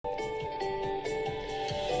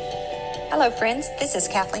Hello, friends. This is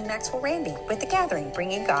Kathleen Maxwell Randy with The Gathering,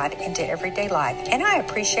 bringing God into everyday life, and I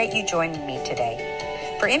appreciate you joining me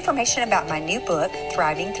today. For information about my new book,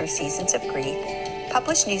 Thriving Through Seasons of Grief,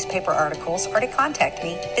 published newspaper articles, or to contact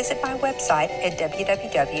me, visit my website at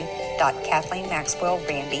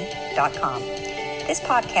www.kathleenmaxwellrandy.com. This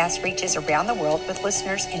podcast reaches around the world with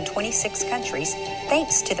listeners in 26 countries,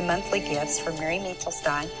 thanks to the monthly gifts from Mary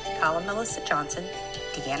Mitchelstein, Kyla Melissa Johnson,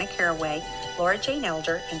 Deanna Caraway, Laura Jane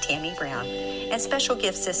Elder, and Tammy Brown, and special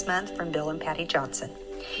gifts this month from Bill and Patty Johnson.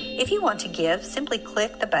 If you want to give, simply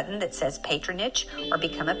click the button that says Patronage or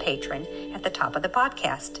Become a Patron at the top of the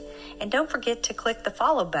podcast. And don't forget to click the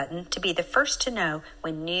follow button to be the first to know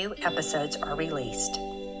when new episodes are released.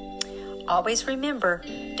 Always remember,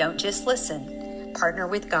 don't just listen, partner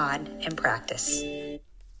with God and practice.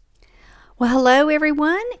 Well, hello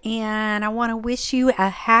everyone, and I want to wish you a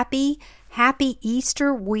happy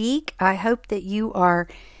Easter week. I hope that you are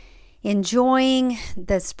enjoying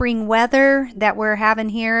the spring weather that we're having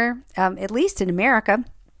here, at least in America,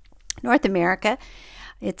 North America.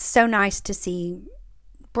 It's so nice to see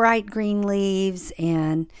bright green leaves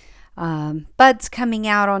and buds coming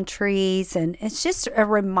out on trees, and it's just a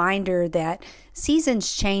reminder that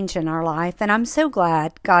seasons change in our life, and I'm so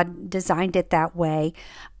glad God designed it that way.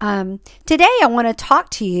 Today I want to talk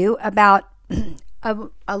to you about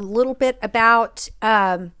a little bit about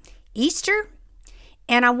Easter,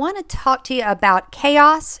 and I want to talk to you about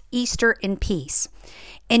chaos, Easter, and peace.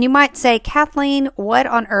 And you might say, Kathleen, what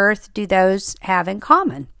on earth do those have in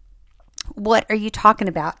common? What are you talking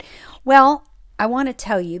about? Well, I want to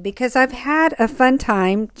tell you because I've had a fun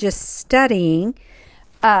time just studying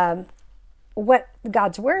what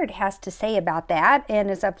God's Word has to say about that.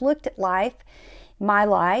 And as I've looked at life, my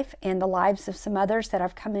life, and the lives of some others that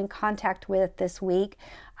I've come in contact with this week,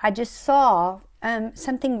 I just saw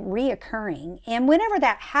something reoccurring. And whenever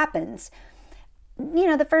that happens,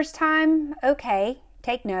 the first time, okay,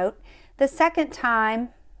 take note. The second time,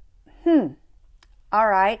 all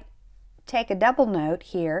right, take a double note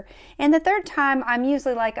here. And the third time, I'm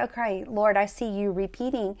usually like, okay, Lord, I see you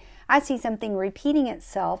repeating. I see something repeating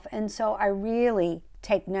itself. And so I really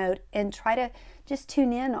take note and try to just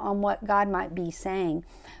tune in on what God might be saying.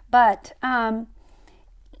 But,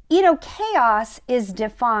 chaos is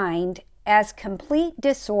defined as complete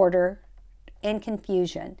disorder and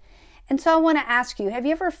confusion. And so I want to ask you, have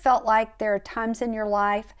you ever felt like there are times in your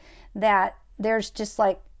life that there's just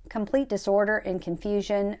like complete disorder and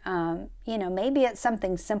confusion? Maybe it's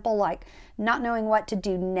something simple like not knowing what to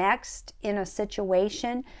do next in a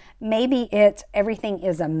situation. Maybe it's everything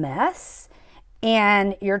is a mess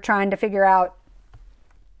and you're trying to figure out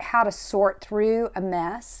how to sort through a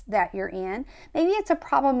mess that you're in. Maybe it's a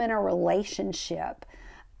problem in a relationship.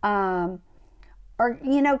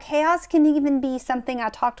 Chaos can even be something. I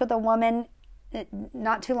talked with a woman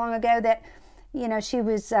not too long ago that, she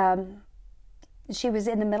was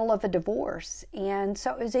in the middle of a divorce. And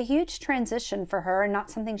so it was a huge transition for her and not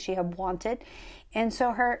something she had wanted. And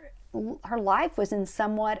so her life was in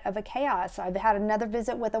somewhat of a chaos. I've had another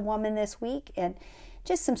visit with a woman this week and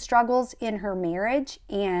just some struggles in her marriage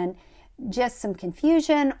and just some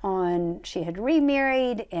confusion on she had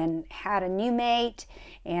remarried and had a new mate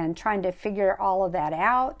and trying to figure all of that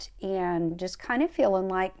out and just kind of feeling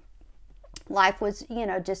like life was,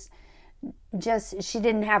 just she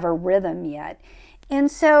didn't have a rhythm yet. And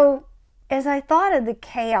so as I thought of the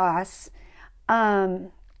chaos, that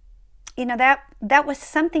was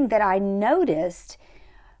something that I noticed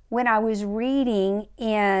when I was reading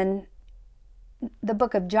in the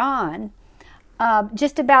book of John,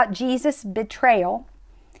 just about Jesus' betrayal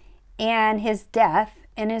and his death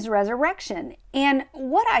and his resurrection. And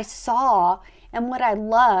what I saw and what I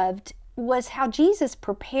loved was how Jesus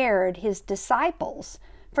prepared his disciples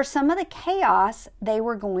for some of the chaos they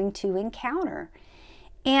were going to encounter.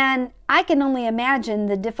 And I can only imagine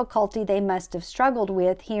the difficulty they must have struggled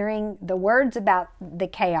with hearing the words about the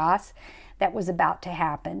chaos that was about to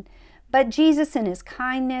happen. But Jesus, in his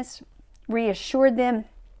kindness, reassured them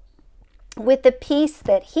with the peace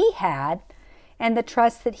that he had and the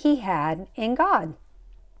trust that he had in God.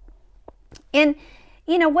 And,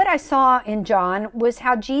 what I saw in John was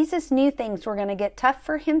how Jesus knew things were going to get tough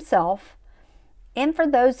for himself and for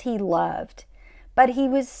those he loved, but he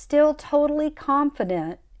was still totally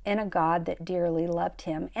confident in a God that dearly loved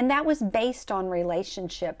him. And that was based on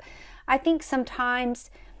relationship. I think sometimes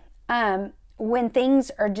when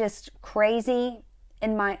things are just crazy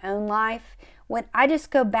in my own life, when I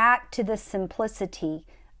just go back to the simplicity,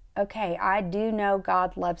 okay, I do know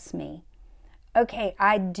God loves me. Okay,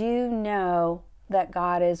 I do know that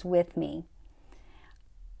God is with me.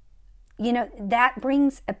 that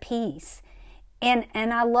brings a peace. And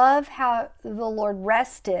I love how the Lord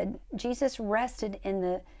rested. Jesus rested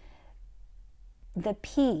in the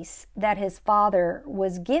peace that his Father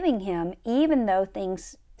was giving him, even though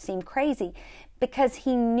things seemed crazy, because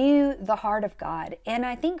he knew the heart of God. And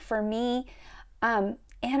I think for me, and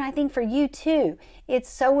I think for you too, it's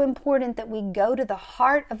so important that we go to the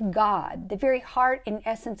heart of God, the very heart and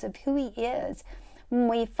essence of who he is, when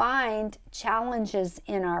we find challenges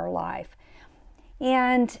in our life.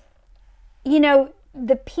 And,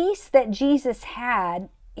 the peace that Jesus had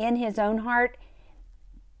in his own heart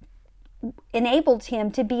enabled him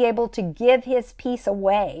to be able to give his peace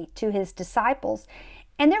away to his disciples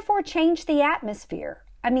and therefore change the atmosphere.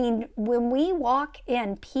 I mean, when we walk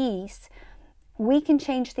in peace, we can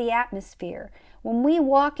change the atmosphere. When we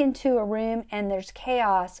walk into a room and there's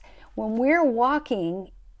chaos, when we're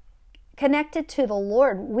walking connected to the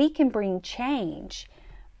Lord, we can bring change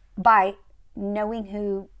by knowing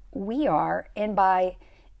who we are and by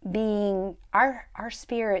being our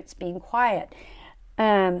spirits being quiet.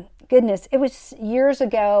 Goodness, it was years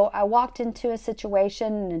ago. I walked into a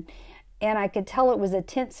situation and I could tell it was a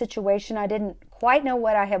tense situation. I didn't quite know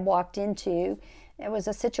what I had walked into. It was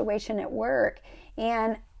a situation at work,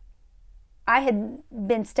 and I had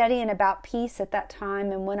been studying about peace at that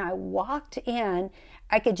time, and when I walked in,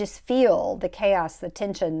 I could just feel the chaos, the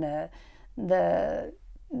tension, the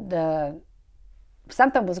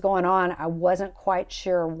something was going on. I wasn't quite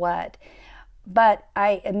sure what, but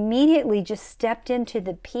I immediately just stepped into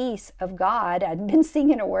the peace of God. I'd been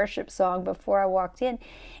singing a worship song before I walked in,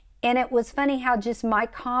 and it was funny how just my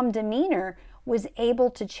calm demeanor was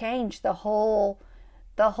able to change the whole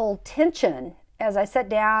tension as I sat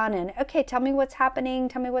down and, okay, tell me what's happening,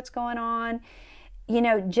 tell me what's going on.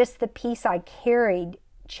 Just the peace I carried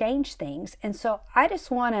changed things. And so I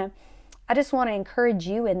just want to encourage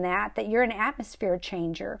you in that you're an atmosphere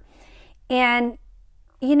changer. And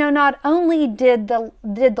not only did the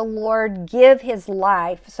Lord give his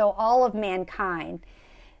life so all of mankind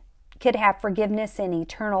could have forgiveness and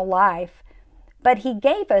eternal life, but he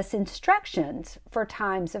gave us instructions for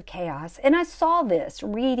times of chaos. And I saw this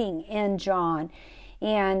reading in John.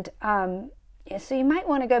 And so you might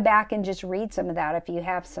want to go back and just read some of that if you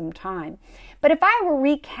have some time. But if I were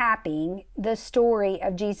recapping the story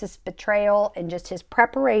of Jesus' betrayal and just his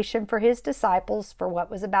preparation for his disciples for what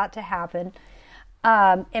was about to happen,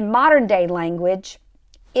 in modern day language,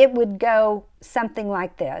 it would go something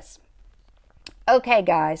like this. Okay,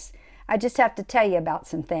 guys, I just have to tell you about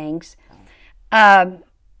some things.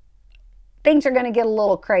 Things are going to get a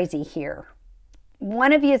little crazy here.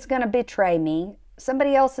 One of you is going to betray me.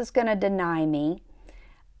 Somebody else is going to deny me.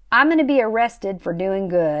 I'm going to be arrested for doing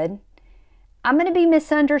good. I'm going to be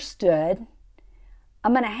misunderstood.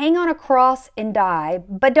 I'm going to hang on a cross and die.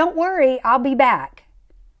 But don't worry, I'll be back.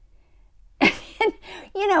 And,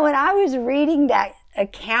 when I was reading that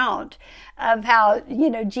account of how,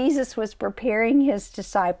 Jesus was preparing his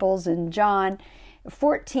disciples in John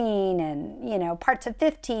 14 and, parts of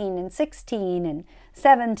 15 and 16 and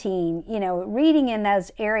 17, reading in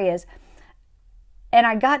those areas. And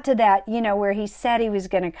I got to that, where he said he was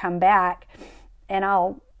going to come back. And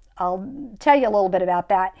I'll tell you a little bit about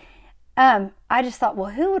that. I just thought,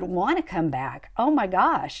 well, who would want to come back? Oh my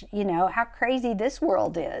gosh, how crazy this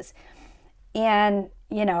world is. And,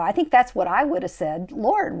 I think that's what I would have said.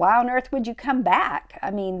 Lord, why on earth would you come back?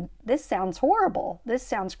 I mean, this sounds horrible. This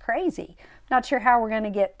sounds crazy. Not sure how we're going to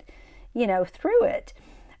get, through it.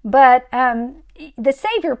 But the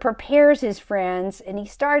Savior prepares his friends, and he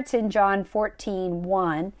starts in John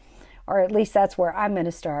 14:1, or at least that's where I'm going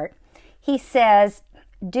to start. He says,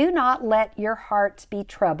 "Do not let your hearts be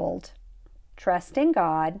troubled. Trust in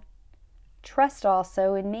God. Trust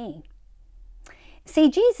also in me."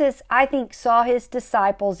 See, Jesus, I think, saw his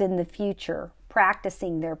disciples in the future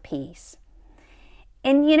practicing their peace.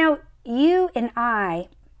 And, you and I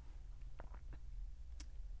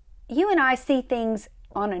see things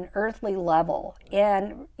on an earthly level.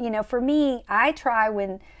 And, for me, I try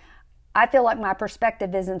when I feel like my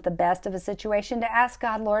perspective isn't the best of a situation to ask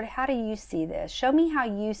God, Lord, how do you see this? Show me how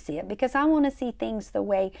you see it, because I want to see things the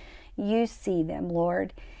way you see them,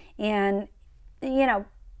 Lord. And,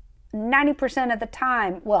 90% of the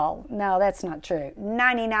time, well, no, that's not true.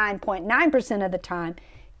 99.9% of the time,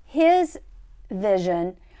 his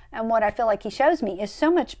vision and what I feel like he shows me is so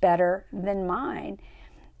much better than mine.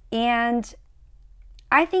 And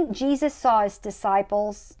I think Jesus saw his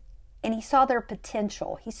disciples and he saw their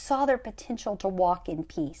potential. He saw their potential to walk in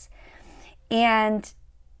peace. And,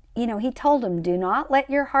 he told them, do not let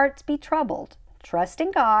your hearts be troubled. Trust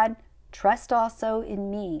in God. Trust also in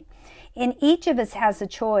me. And each of us has a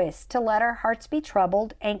choice to let our hearts be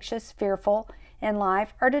troubled, anxious, fearful in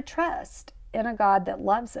life, or to trust in a God that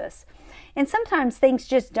loves us. And sometimes things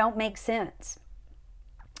just don't make sense,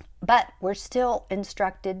 but we're still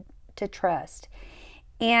instructed to trust.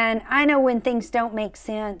 And I know when things don't make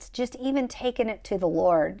sense, just even taking it to the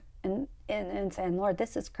Lord and saying, Lord,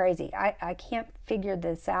 this is crazy. I can't figure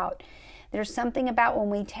this out. There's something about when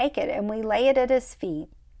we take it and we lay it at his feet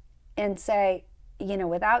and say,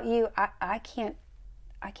 without you, I can't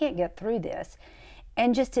get through this.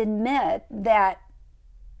 And just admit that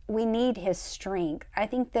we need his strength. I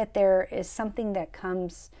think that there is something that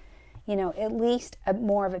comes, at least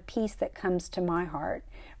more of a peace that comes to my heart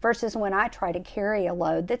versus when I try to carry a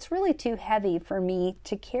load that's really too heavy for me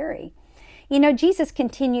to carry. Jesus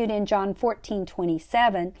continued in John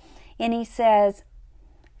 14:27, and he says,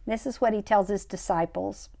 this is what he tells his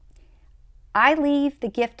disciples, I leave the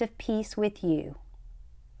gift of peace with you,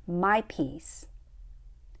 my peace.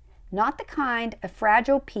 Not the kind of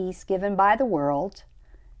fragile peace given by the world,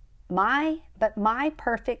 but my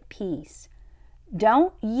perfect peace.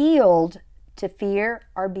 Don't yield to fear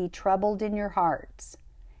or be troubled in your hearts.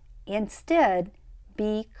 Instead,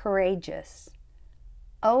 be courageous.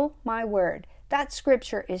 Oh my word, that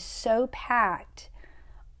scripture is so packed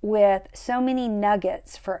with so many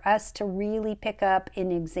nuggets for us to really pick up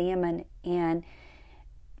and examine and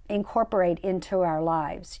incorporate into our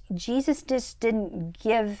lives. Jesus just didn't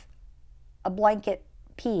give a blanket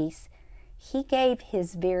peace. He gave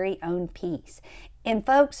his very own peace. And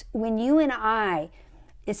folks, when you and I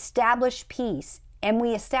establish peace, and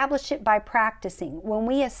we establish it by practicing, when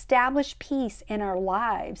we establish peace in our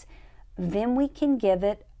lives, then we can give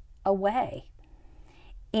it away.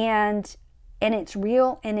 And it's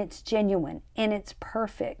real, and it's genuine, and it's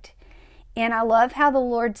perfect. And I love how the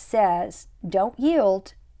Lord says, don't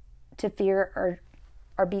yield to fear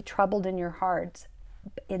or be troubled in your hearts.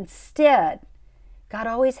 Instead, God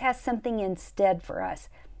always has something instead for us.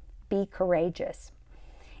 Be courageous.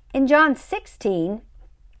 In John 16,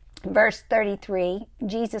 verse 33,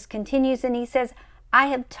 Jesus continues and he says, I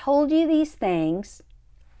have told you these things.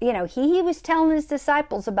 He was telling his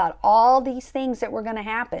disciples about all these things that were going to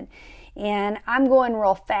happen. And I'm going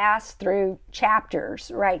real fast through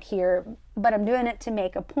chapters right here, but I'm doing it to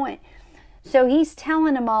make a point. So he's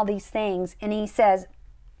telling them all these things, and he says,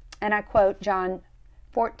 and I quote John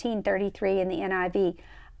 14:33 in the NIV,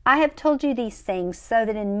 I have told you these things so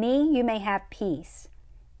that in me you may have peace.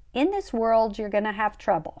 In this world you're going to have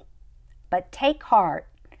trouble, but take heart,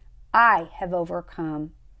 I have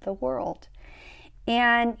overcome the world.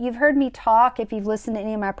 And you've heard me talk, if you've listened to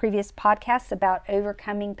any of my previous podcasts, about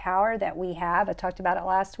overcoming power that we have. I talked about it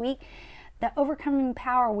last week. The overcoming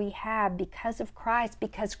power we have because of Christ,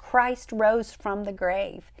 because Christ rose from the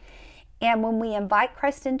grave. And when we invite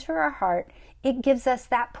Christ into our heart, it gives us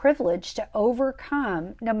that privilege to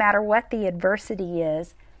overcome no matter what the adversity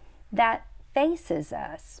is that faces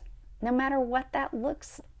us, no matter what that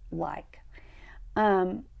looks like.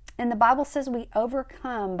 And the Bible says we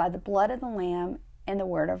overcome by the blood of the Lamb and the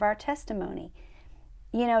word of our testimony.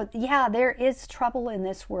 There is trouble in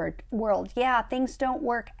this world. Yeah, things don't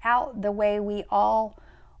work out the way we all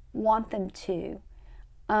want them to.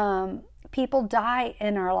 People die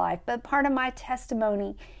in our life, but part of my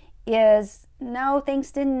testimony is, no,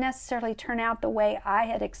 things didn't necessarily turn out the way I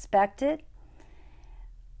had expected.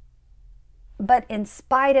 But in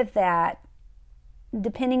spite of that,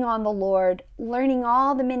 depending on the Lord, learning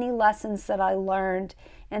all the many lessons that I learned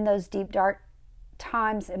in those deep, dark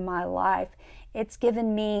times in my life, it's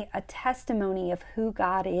given me a testimony of who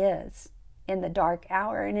God is in the dark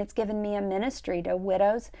hour. And it's given me a ministry to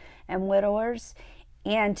widows and widowers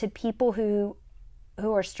and to people who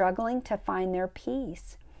are struggling to find their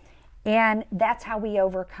peace. And that's how we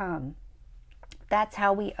overcome. That's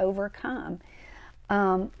how we overcome.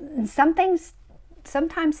 Sometimes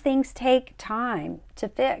things take time to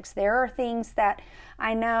fix. There are things that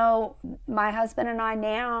I know my husband and I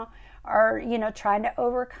now are, trying to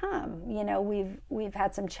overcome. We've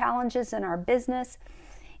had some challenges in our business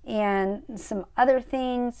and some other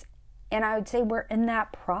things, and I would say we're in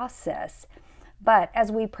that process. But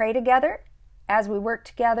as we pray together, as we work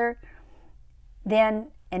together, then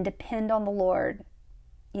and depend on the Lord,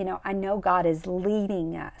 I know God is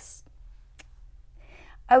leading us.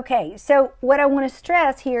 Okay, so what I want to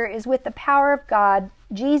stress here is with the power of God,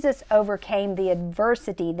 Jesus overcame the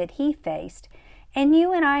adversity that he faced. And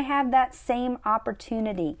you and I have that same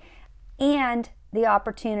opportunity and the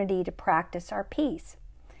opportunity to practice our peace.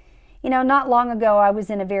 Not long ago, I was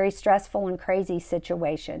in a very stressful and crazy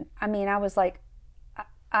situation. I was like,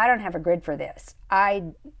 I don't have a grid for this.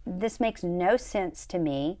 This makes no sense to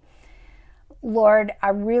me. Lord, I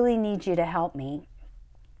really need you to help me.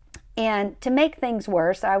 And to make things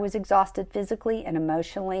worse, I was exhausted physically and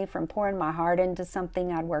emotionally from pouring my heart into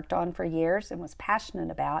something I'd worked on for years and was passionate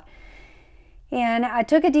about. And I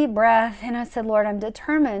took a deep breath and I said, Lord, I'm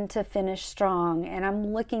determined to finish strong, and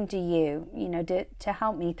I'm looking to you, to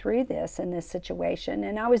help me through this in this situation.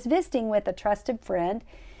 And I was visiting with a trusted friend,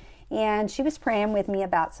 and she was praying with me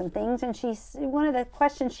about some things. And one of the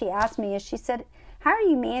questions she asked me is, she said, how are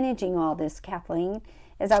you managing all this, Kathleen?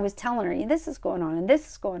 As I was telling her, this is going on and this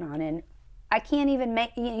is going on, and I can't even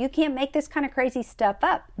you can't make this kind of crazy stuff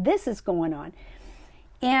up. This is going on.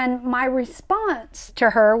 And my response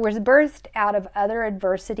to her was birthed out of other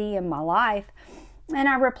adversity in my life. And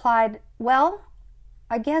I replied, well,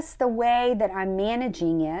 I guess the way that I'm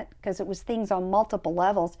managing it, because it was things on multiple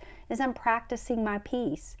levels, is I'm practicing my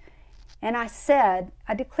peace. And I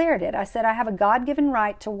declared it. I said, I have a God-given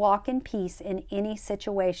right to walk in peace in any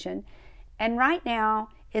situation. And right now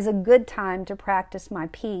is a good time to practice my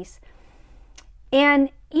peace.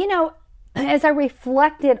 And, as I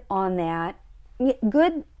reflected on that,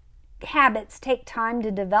 good habits take time to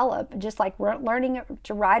develop, just like learning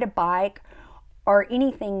to ride a bike or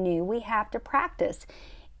anything new. We have to practice.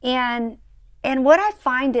 And what I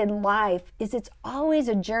find in life is it's always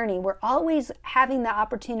a journey. We're always having the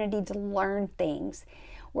opportunity to learn things.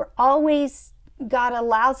 God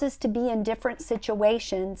allows us to be in different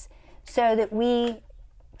situations so that we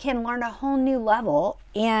can learn a whole new level.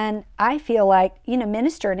 And I feel like,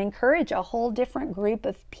 minister and encourage a whole different group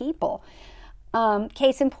of people.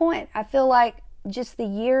 Case in point, I feel like just the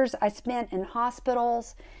years I spent in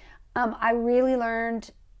hospitals, I really learned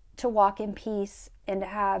to walk in peace and to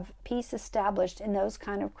have peace established in those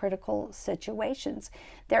kind of critical situations.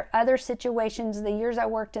 There are other situations, the years I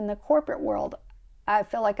worked in the corporate world, I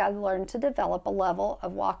feel like I learned to develop a level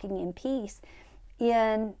of walking in peace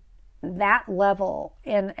in that level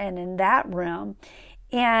and in that realm.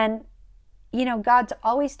 And, God's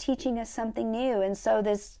always teaching us something new. And so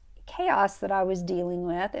this chaos that I was dealing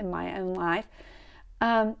with in my own life,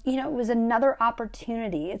 it was another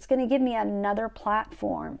opportunity. It's going to give me another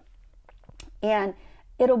platform, and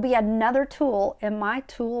it'll be another tool in my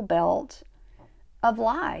tool belt of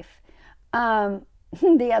life.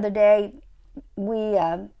 The other day,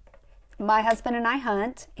 my husband and I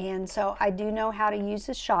hunt, and so I do know how to use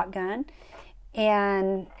a shotgun,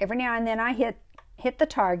 and every now and then I hit the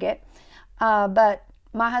target, but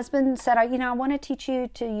my husband said, I want to teach you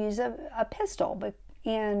to use a pistol,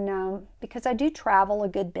 because I do travel a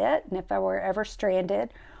good bit, and if I were ever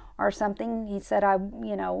stranded or something, he said, I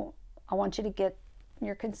want you to get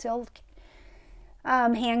your concealed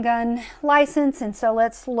handgun license, and so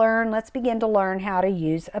let's begin to learn how to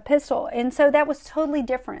use a pistol. And so that was totally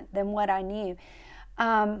different than what I knew.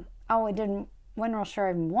 I wasn't real sure I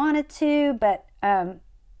even wanted to, but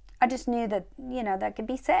I just knew that, that could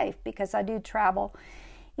be safe because I do travel.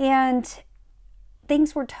 And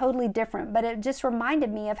things were totally different, but it just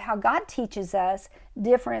reminded me of how God teaches us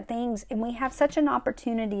different things, and we have such an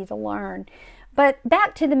opportunity to learn. But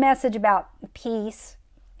back to the message about peace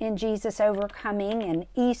in Jesus overcoming and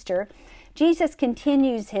Easter, Jesus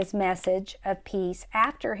continues his message of peace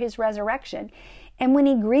after his resurrection. And when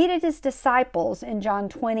he greeted his disciples in John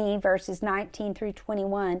 20, verses 19 through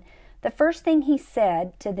 21, the first thing he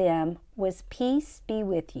said to them was, "Peace be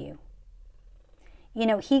with you."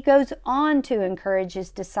 He goes on to encourage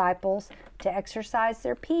his disciples to exercise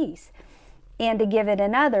their peace and to give it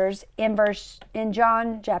in others in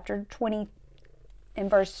John chapter 20, in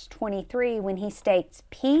verse 23, when he states,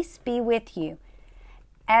 "Peace be with you.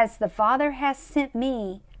 As the Father has sent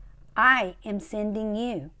me, I am sending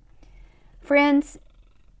you." Friends,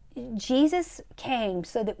 Jesus came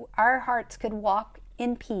so that our hearts could walk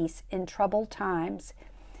in peace in troubled times.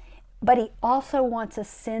 But he also wants to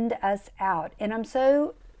send us out. And I'm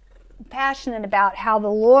so passionate about how the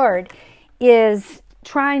Lord is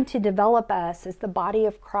trying to develop us as the body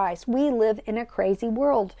of Christ. We live in a crazy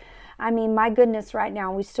world. I mean, my goodness, right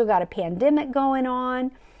now, we still got a pandemic going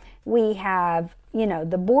on. We have,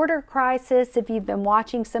 the border crisis, if you've been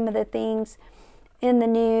watching some of the things in the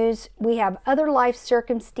news. We have other life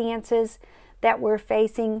circumstances that we're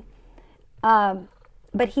facing.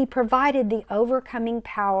 But he provided the overcoming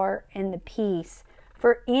power and the peace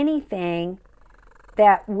for anything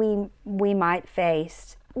that we might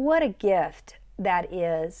face. What a gift that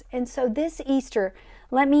is. And so this Easter,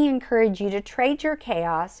 let me encourage you to trade your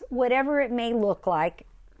chaos, whatever it may look like,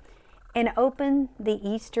 and open the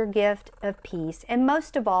Easter gift of peace. And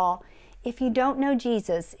most of all, if you don't know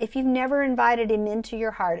Jesus, if you've never invited him into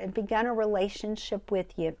your heart and begun a relationship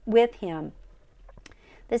with him,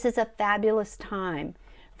 this is a fabulous time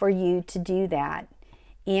for you to do that.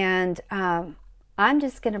 And I'm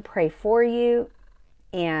just going to pray for you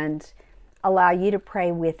and allow you to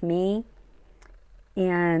pray with me.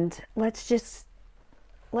 And let's just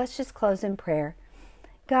close in prayer.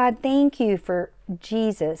 God, thank you for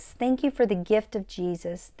Jesus. Thank you for the gift of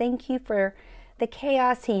Jesus. Thank you for the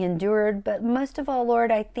chaos he endured. But most of all, Lord,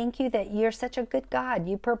 I thank you that you're such a good God.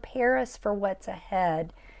 You prepare us for what's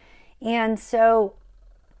ahead. And so,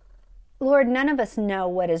 Lord, none of us know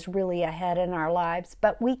what is really ahead in our lives,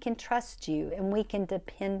 but we can trust you and we can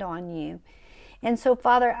depend on you. And so,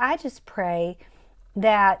 Father, I just pray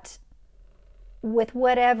that with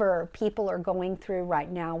whatever people are going through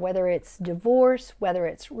right now, whether it's divorce, whether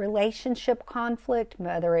it's relationship conflict,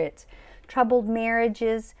 whether it's troubled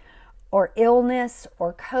marriages or illness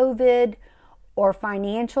or COVID or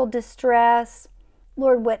financial distress,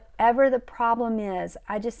 Lord, whatever the problem is,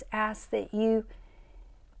 I just ask that you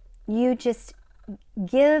just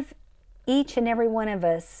give each and every one of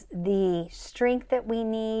us the strength that we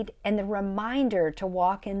need and the reminder to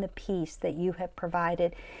walk in the peace that you have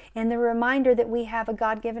provided, and the reminder that we have a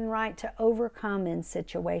God-given right to overcome in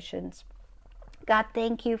situations. God,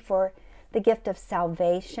 thank you for the gift of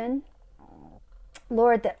salvation.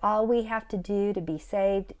 Lord, that all we have to do to be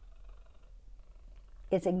saved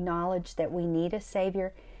is acknowledge that we need a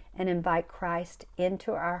Savior and invite Christ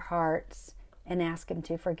into our hearts and ask him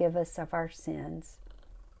to forgive us of our sins.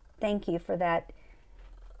 Thank you for that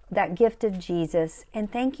gift of Jesus.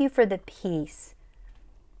 And thank you for the peace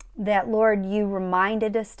that, Lord, you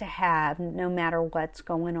reminded us to have no matter what's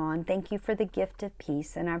going on. Thank you for the gift of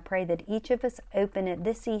peace. And I pray that each of us open it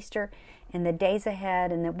this Easter and the days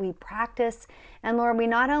ahead, and that we practice. And Lord, we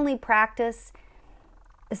not only practice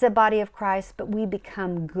as the body of Christ, but we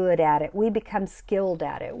become good at it. We become skilled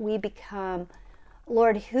at it. We become,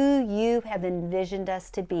 Lord, who you have envisioned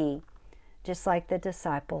us to be, just like the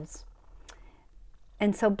disciples.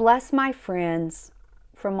 And so bless my friends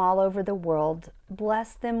from all over the world.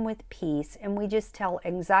 Bless them with peace. And we just tell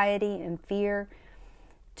anxiety and fear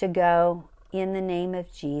to go in the name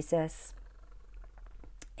of Jesus.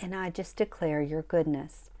 And I just declare your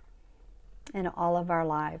goodness in all of our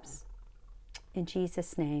lives. In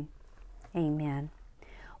Jesus' name, amen.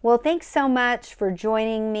 Well, thanks so much for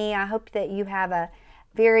joining me. I hope that you have a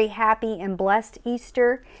very happy and blessed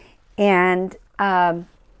Easter. And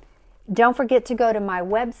don't forget to go to my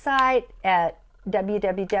website at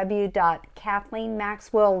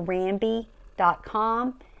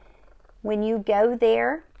www.kathleenmaxwellramby.com. When you go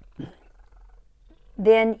there,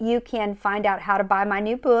 then you can find out how to buy my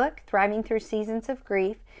new book, Thriving Through Seasons of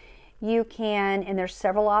Grief. You can, and there's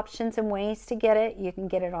several options and ways to get it. You can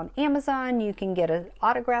get it on Amazon. You can get an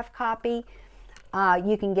autographed copy.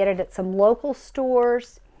 You can get it at some local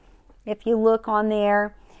stores if you look on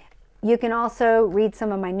there. You can also read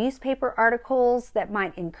some of my newspaper articles that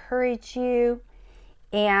might encourage you.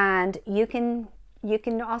 And you can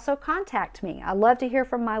also contact me. I love to hear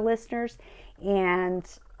from my listeners. And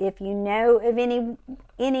if you know of any,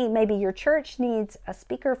 maybe your church needs a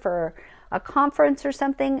speaker for a conference or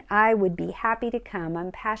something, I would be happy to come.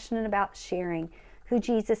 I'm passionate about sharing who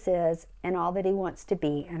Jesus is and all that he wants to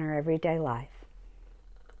be in our everyday life.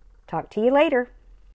 Talk to you later.